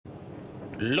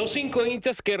Los 5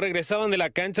 hinchas que regresaban de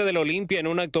la cancha del Olimpia en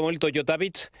un automóvil Toyota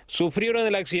Beach sufrieron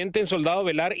el accidente en Soldado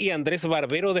Ovelar y Andrés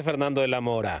Barbero de Fernando de la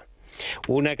Mora.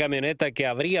 Una camioneta que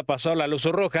habría pasado la luz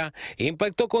roja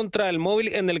impactó contra el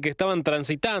móvil en el que estaban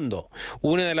transitando.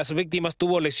 Una de las víctimas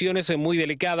tuvo lesiones muy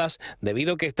delicadas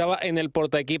debido a que estaba en el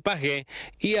portaequipaje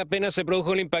y apenas se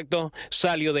produjo el impacto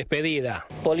salió despedida.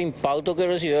 Por el impacto que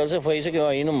recibió él se fue y se quedó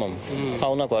ahí nomás, a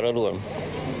una cuadra del lugar.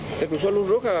 ¿Se cruzó luz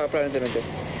roja aparentemente?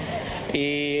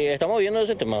 Y estamos viendo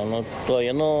ese tema,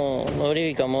 todavía no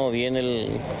verificamos bien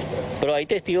pero hay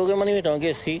testigos que manifestaron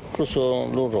que sí cruzó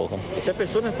luz roja. Esta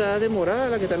persona está demorada,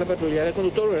 la que está en la patrulla, el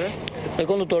conductor, ¿verdad? El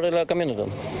conductor de la camioneta.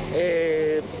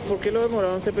 ¿Por qué lo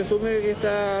demoraron? ¿Se presume que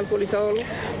está alcoholizado o algo?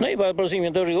 No, y para el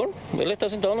procedimiento de rigor, él está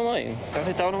sentado nomás ahí. ¿Está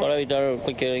sentado nomás? Para evitar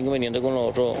cualquier inconveniente con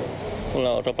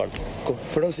la otra parte.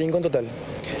 Fueron 5 en total.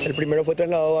 El primero fue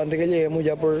trasladado antes que lleguemos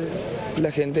ya por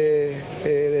la gente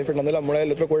de Fernando de la Mora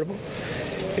del otro cuerpo.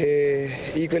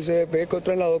 Y que el CBP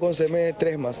trasladó con CM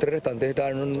 3 restantes.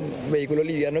 Estaban en un vehículo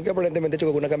liviano que aparentemente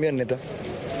chocó con una camioneta.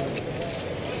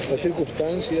 ¿Las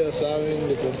circunstancias saben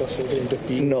de cómo pasó el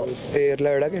testigo? No, la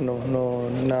verdad que no,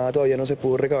 nada todavía no se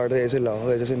pudo recabar de ese lado,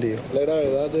 de ese sentido. ¿La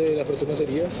gravedad de las personas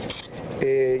sería?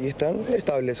 Y están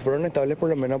estables, fueron estables por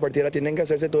lo menos. A partir de ahora tienen que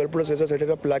hacerse todo el proceso, hacerle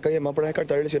la placa y demás para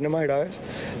descartar lesiones más graves,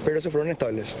 pero se fueron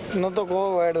estables. No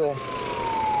tocó verde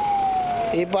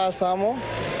y pasamos,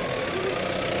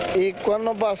 y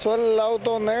cuando pasó el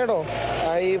auto negro,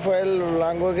 ahí fue el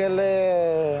blanco que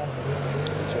le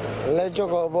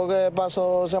chocó porque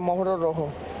pasó semáforo rojo.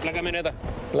 ¿La camioneta?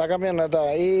 La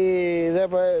camioneta, y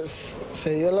después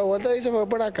se dio la vuelta y se fue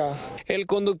por acá. El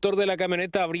conductor de la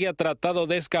camioneta habría tratado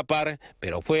de escapar,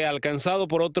 pero fue alcanzado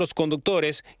por otros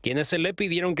conductores, quienes le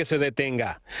pidieron que se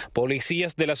detenga.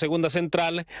 Policías de la segunda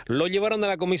central lo llevaron a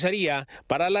la comisaría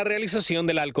para la realización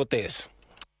del alcotés.